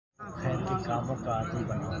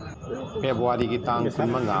February की तांग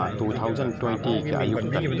 2020 के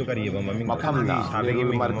अयुक्त मफमना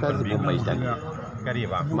मेरुल मरकज मुंबई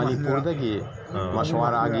मणिपुर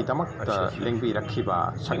मशवरा की लेंबी रखीबा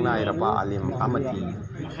सकनाइरबा आलिम अमदी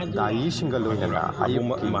दाई सिंगलोइनना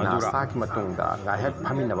अयुक की नास्ता की मतुंगदा गायक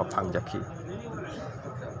फमिनबा फंगजखी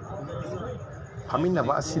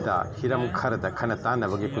फमिनबा असिदा हिरम खरदा खन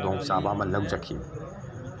तानबगे खुदोंग चाबा अमा लौजखी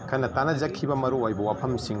खन तानजखीबा मरु ओइबो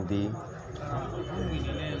वफमसिंगदी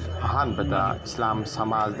अहानबदा इस्लाम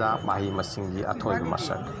समाजदा माही मसिंगी अथोइब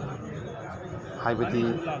मसक हाइबदी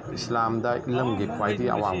इस्लामदा इलमगे ख्वाइदी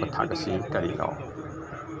अवांग थागसी करिनो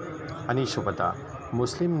अनीसुबदा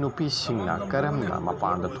मुस्लिम नुपी सिंगना करमना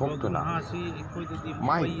मपांदा थोक्तुना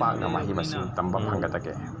माई पागना माही मसिंग तंबा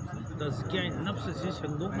फंगदगे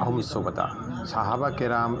अहुमसुबदा साहबा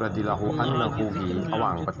केराम रदिल्लाहु अन्हु-गee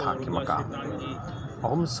अवांग थाकी मकाम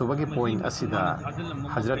अहुम सुबह पॉइंट असिदा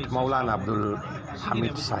हजरत मौलाना अब्दुल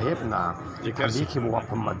हमीद साहेब ना लिखी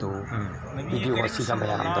वफम वीडियो असिदा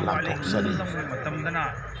मयाम लाथोक्सरी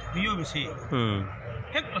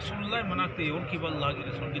हेक रसूलुल्लाह मनाते योरखिबा अल्लाह के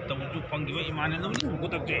रसूल की तवज्जो फंगिबा ईमान लो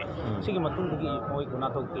गुतकजे सिगे मतुंगी मोय गुना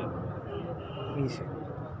तोक्ते मीसे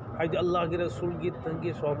हाइद अल्लाह के रसूल की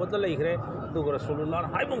तंगी सोहबत लेखरे तो रसूलुल्लाह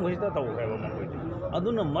हाइबम घिता तवखरेबा मोय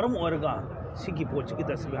अदुना मरम ओरगा सिगी पोच की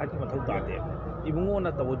तस्बीह की मथौ ताते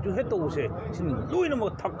इबुंगोना तवज्जो है तो उसे सिन लोइनमो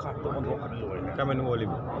थक खा तो बंदो खलोय कमेन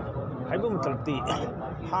ओलिब हाइबम तलती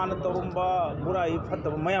हान तरुंबा बुराई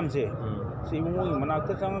फतब मयाम से सिबुंगो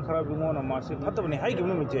मनाक्ता चांग खरा बिंगोना मासे फतबने हाइगिम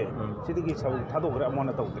नुमिचे सिदिगी सब थादोखरे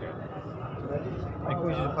अमोना तौद्रे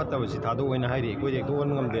अखोय फतब सि थादो ओइना हाइरि कोइ एक दोन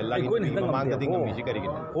ngam de lagi मांग दिंग मिसि करिगे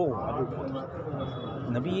ओ अदु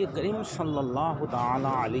नबी करीम सल्लल्लाहु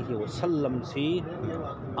ताला अलैहि वसल्लम से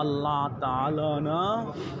अल्लाह ताला ना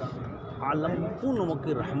आलम पूर्ण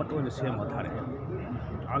की रहमत से मधारे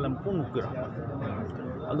आलम पूर्ण की रहमत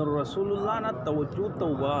अदर रसूलुल्लाह ना तवज्जो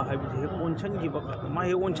तौबा है ओनछन की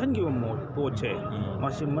माहे ओनछन की पोचे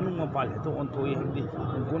मासे मनु मपाल है तो ओनथोई है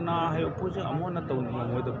गुना है पोचे अमोना तौनी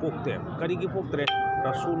मोय तो पोक्ते करी की पोक्तरे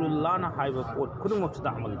रसूलुल्लाह ना हाइबा पोट खुदुमक्सदा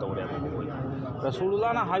अमल तौरे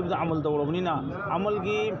रसूलुल्लाह ना हाइबा अमल तौरबनिना अमल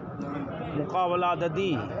की मुकाबला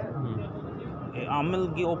ददी अमल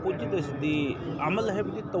की ऑपोजिट दी अमल है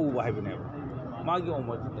भी तौबा है बने मागी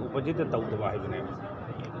ऑपोजिट तौबा है बने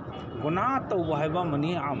गुनाह तौबा है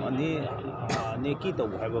मनी अमने नेकी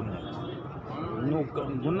तौबा है बने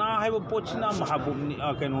गुनाह है पोचना महबूब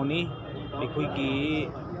कैनोनी एखोई की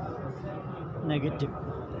नेगेटिव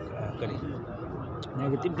करी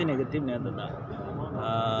नेगेटिव ने दादा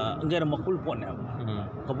गैर मकबूल पोन है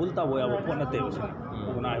कबूलता वो या वो पोन ते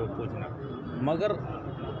गुनाह है पोचना मगर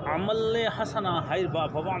अमल हसना हाइबा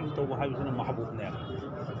फवाम तो हाइबना महबूब ने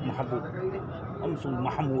महबूब अमसुल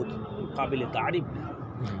महमूद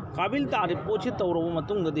काबिल तारीफ पोचे तौरब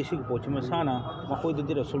मतुंग दिशि पोचे मसाना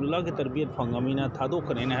मखोयदि रसूलुल्लाह की तरबियत फंगमिना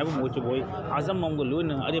थादोखने है मोचे बोय आजम ममगो लोइन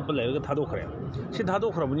अरेप लेरग थादोखरे सि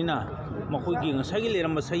थादोखरबनिना मखोय की ngसाई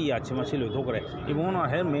लेरम सही याचे मसि लोइथोखरे इबोना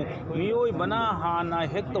है में मियोय बना हाना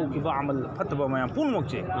हेक तौकिबा अमल फतबा मया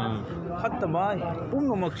पुनमक्चे फतबा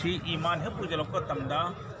पुनमक्सी ईमान है पुजलक तमदा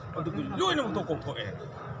अदुगु लोइन तो कोथोए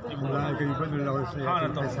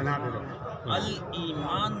अल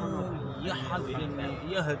ईमानु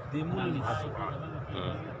यहदिमुल मासूआत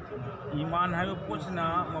ईमान है पोचना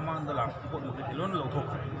ममांदला लोन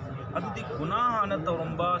लौथोखरे अदुदी गुनाह न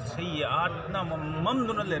तौरंबा सय्यात न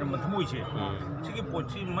ममदुना लेरम थमोइसे सिगी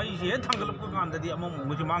पोची मई से थांगलप कांददी अमम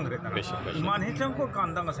मुझे मांगरे तना ईमान हे चंको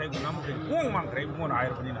कांदा ngसाई गुनाह मके कोंग मांगरे मोन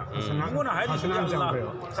आयर बनिना मोन आयर अल्लाह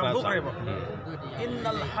संभोखरे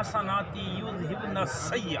इन्नल हसनाति युज़हिबुना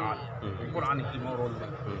सय्यात कुरान की मोरोल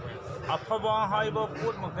अफबा हाइबा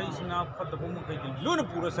पोट मखैसिना फतबु मखै लोन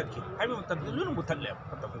पूरा सखी हाइबा मत लोन मुथल्ले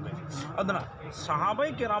फतबु मखै अदना सहाबा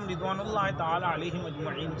किराम रिदवानुल्लाह ताला अलैहिम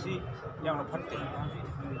अजमईन से या फते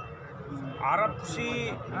अरब से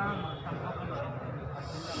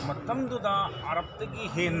मतमदुदा अरब की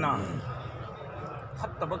हेना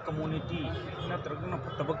फतबा कम्युनिटी नत्रगना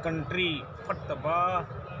फतबा कंट्री फतबा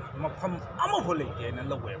मफम अम भोले के न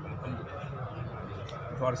लवे मतमदुदा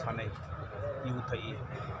द्वार साने यू थई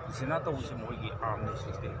जिना तो उसे मोगी आमने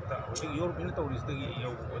सिस्ते ता यूरोपियन तो रिस्ते की यो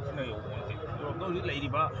वचना यो बोलते यूरोप तो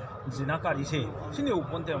लेरिबा जिना कारी से सिने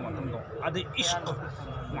उपोंते मतम दो आदे इश्क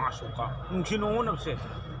माशुका नुंखिनो नबसे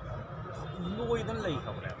लोइदन लई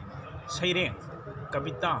खबरे सैरें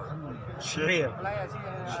कविता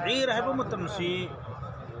शेर है मतम से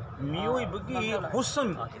मियोई बगी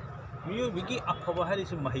हुसन मियोई बगी अफवा हरि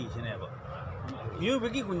से मही सिनेबा मियोई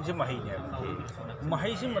बगी गुंजे मही ने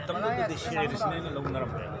मही से मतम दे शेर सिने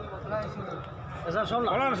लौनरम Azad som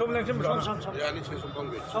la. Wala som lang sim bro. Yani şey son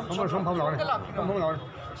kaldı. Som phom la. Som phom la.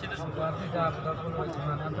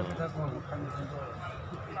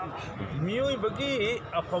 Mioi bagi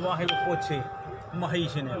apa wahai poche mahai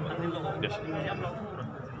sini.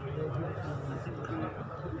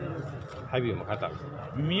 Habibi makata.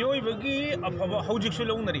 Mioi bagi apa hujik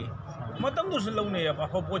sulau nari. Matam tu sulau ni apa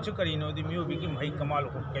poche kari no di mioi bagi mahai kamal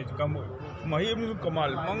ko kai kamu. Mahai mu kamal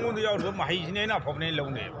mangun dia orang mahai sini na apa ni lau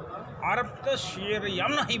ni. Arab का शेर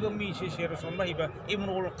यामना ही बम्मी से शेर सोंबा ही बा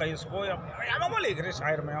इमरोल कैस को या यामा ले करे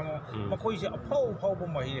शायर में यामा मकोई से अफाव अफाव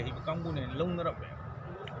बम्मा ही ही कांगू ने लौनरब है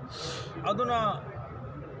अदुना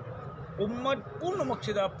उम्मत पूर्ण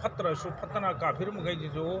मक्सिदा फत्र सु फतना काफिर मुगै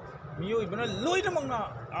जो मियो इबना लोइन मंगना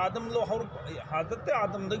आदम लो हर हादत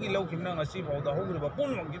आदम दगी लौ किमना ngasi फाउदा होग्रबा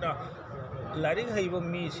पूर्ण मक्सिदा लारिग है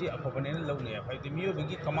बम्मी से अफबने लौने है मियो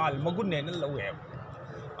बगी कमाल मगुन ने लौ है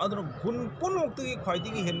अदुन गुण पुन वक्त की ख्वाइदी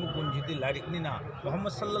की हेमु गुण जिति लारिक निना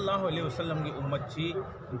मोहम्मद सल्लल्लाहु अलैहि वसल्लम की उम्मत ची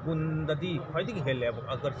गुण ददी ख्वाइदी की हेले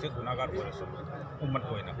अगर से गुनाहगार होरसो उम्मत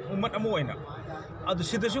होइना उम्मत अमो होइना अदु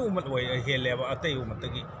सिदसु उम्मत होय हेले अतै उम्मत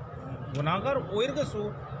की गुनाहगार ओइरगसु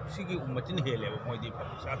सिगी उम्मत नि हेले मोइदी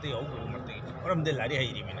साथे औ उम्मत की परम दे लारि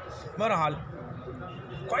हाइरी मिना बहरहाल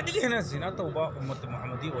ख्वाइदी की हेना जिना तौबा उम्मत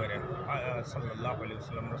मुहम्मदी होरे सल्लल्लाहु अलैहि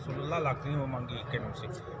वसल्लम रसूलुल्लाह लाक्रिन मांगी केनो से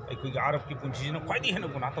अखोई अरब की पुंजीना ख्वाइदी हेना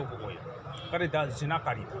गुनाह तौबा होय करेदा जिना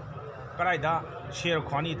कारी कराइदा शेर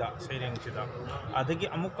ख्वानी दा सैरेंग सिदा अदगी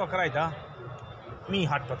अमुक का कराइदा मी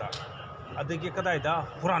हाटपदा अदगी कदाइदा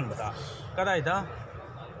कुरान बदा कदाइदा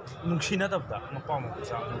नुक्सिना दबदा मपा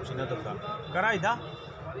मपसा नुक्सिना दबदा कराइदा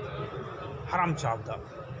हराम चावदा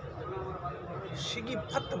सिगी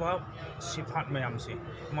फतवा सिफात मयाम से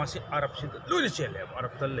मासे अरब से लोइन चले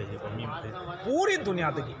अरब तल ले बमी पूरी दुनिया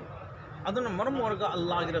तकी अदन मरम वर्ग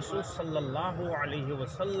अल्लाह के रसूल सल्लल्लाहु अलैहि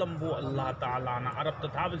वसल्लम बु अल्लाह ताला ना अरब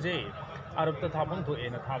तथाब जे अरब तथाबम तो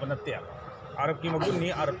एना थाब नत्या अरब की मगुन नि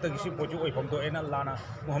अरब तक किसी पोजु ओइ फम तो एना अल्लाह ना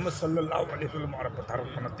मोहम्मद सल्लल्लाहु अलैहि वसल्लम अरब तथाब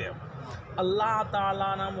नत्या अल्लाह ताला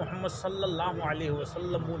ना मोहम्मद सल्लल्लाहु अलैहि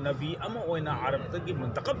वसल्लम बु नबी अम ओइना अरब तक की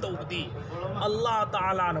मुंतखब तौबदी अल्लाह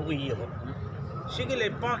ताला ना उयब सिगिले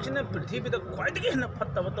पाकिना पृथ्वी द ख्वाइदगी हेना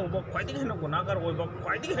फत्तब तौब ख्वाइदगी हेना गुनाहगार ओइब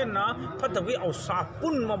ख्वाइदगी हेना फत्तबी औसा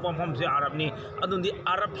पुन मबम से अरब नि अदुंदी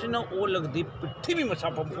अरब सिना ओलगदी पृथ्वी मसा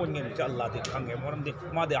पम कोनगे नि अल्लाह दे खंगे मरमदे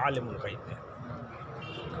मादे आलिमुल खैते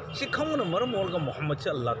सिखंगन मरम ओलगा मोहम्मद से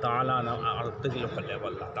अल्लाह ताला ना अरब तगी लोखले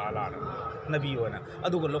अल्लाह ताला ना नबी होना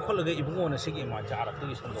अदुग लोखलगे इबुंगोना सिगी मा जा अरब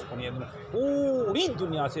तगी संदोकनी अदु पूरी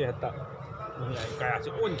दुनिया से हता दुनिया काया से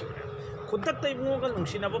ओन के खुदत इबुंगोगा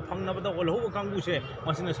नुंसिनाबा फंगनाबदा ओलहु कांगू से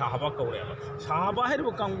मसिना साहबा कौरेबा साहबा हेरब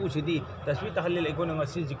कांगू सिदी तस्बीह तहल्लील इकोना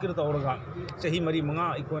ngasi जिक्र तौरगा सही मरी मंगा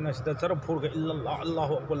इकोना सिदा तरफ फुरगा इल्लल्लाह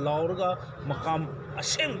अल्लाहु अकबर लाउरगा मकाम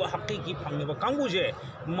असेंबा हकीकी फंगनेबा कांगू से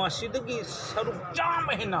मस्जिदगी सरुक जाम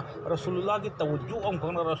हेना रसूलुल्लाह की तवज्जु अम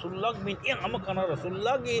खना रसूलुल्लाह मिन एंग अम खना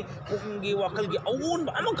रसूलुल्लाह की पुंगी वकल की अवुन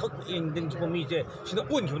अम खक दिन की मी से सिदा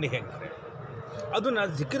ओन खने हेन करे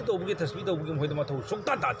अदुना जिक्र तौबगी तस्बीह तौबगी मोइद मथौ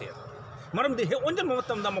सुक्ता ताते मरम दे हे ओंजन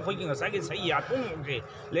मतम दा मखोई की ngasa की सय्यात पुनमके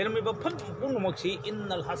लेरमे ब फत पुनमक्सी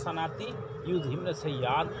इन्नल हसनाती युधहिमना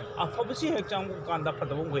सय्यात अफबसी हे चांगु कांदा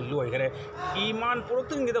फतबम गय लोय करे ईमान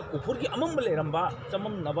पुरक्तिंग दा कुफुर की अमम लेरंबा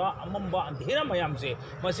चमम नबा अमम्बा अंधेरा मयाम से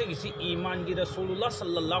मसे किसी ईमान की रसूलुल्लाह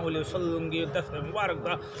सल्लल्लाहु अलैहि वसल्लम की दस मुबारक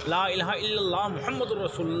दा ला इलाहा इल्लल्लाह मुहम्मदुर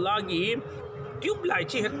रसूलुल्लाह की ट्यूब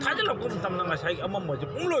लाइट से थाजल लकम तमना ngasa की अमम मजे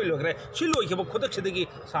पुंलोय लोगरे सिलोय के खुदक सिदगी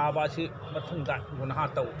साहबा से मथंदा गुनाह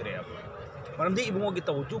तौद्रे मरमदी इबुंगो की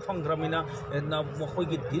तवज्जु फंग्रमिना ना मखोई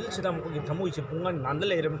की दिल से मखोई की थमोई से पुंगन नांद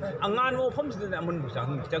लेरम अंगान वो फम से अमन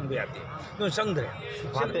बुझांग चंग बेयाते नो संगद्रे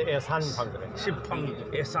बाते एहसान फंगरे सिप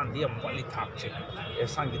फंग एहसान दियम वाली थाक से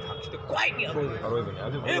एहसान की थाक से क्वाइट अरोय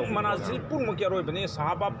बने एक मनाजिल पुन मके अरोय बने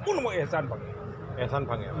साहबा पुन मो एहसान फंगे एहसान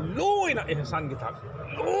फंगे लोइना एहसान की थाक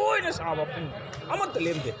लोइना साहबा पुन अमत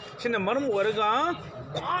लेमदे सिने मरम वरगा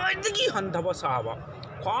क्वाइटगी हंथबा साहबा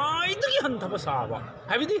ख्वाइदगी हंथब साहबा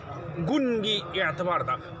हैबिदी गुनगी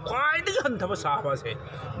एतबारदा ख्वाइदगी हंथब साहबा से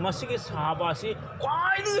मसिगे साहबा से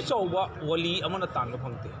ख्वाइदगी चौबा वली अमन तान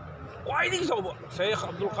फंगते ख्वाइदगी चौबा शेख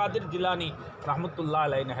अब्दुल कादिर जिलानी रहमतुल्लाह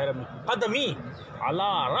अलैहि ने हरम कदमी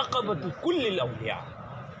अला रक़बति कुल्लिल औलिया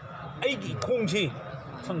ऐगी खोंगसी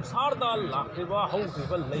संसार दा लाखिबा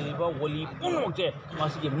हौखिबा लैबा वली पुनमके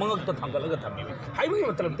मासिगे मंगकता थांगलगा थम्मी हाइबगी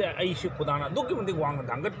मतलब ते ऐसे खुदाना दुकी मंदी वांग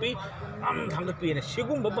धांगत पी अम धांगत पी ने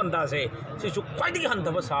सिगुम बंदा से सिसु ख्वाइदगी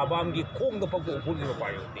हंथब साहबाम की खोंग द पको उपुगी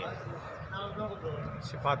पाय होते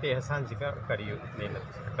सिफात एहसान जिक्र करियो लेना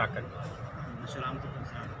ताकत सलाम तो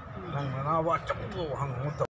हंग ना वा चप्पो हंग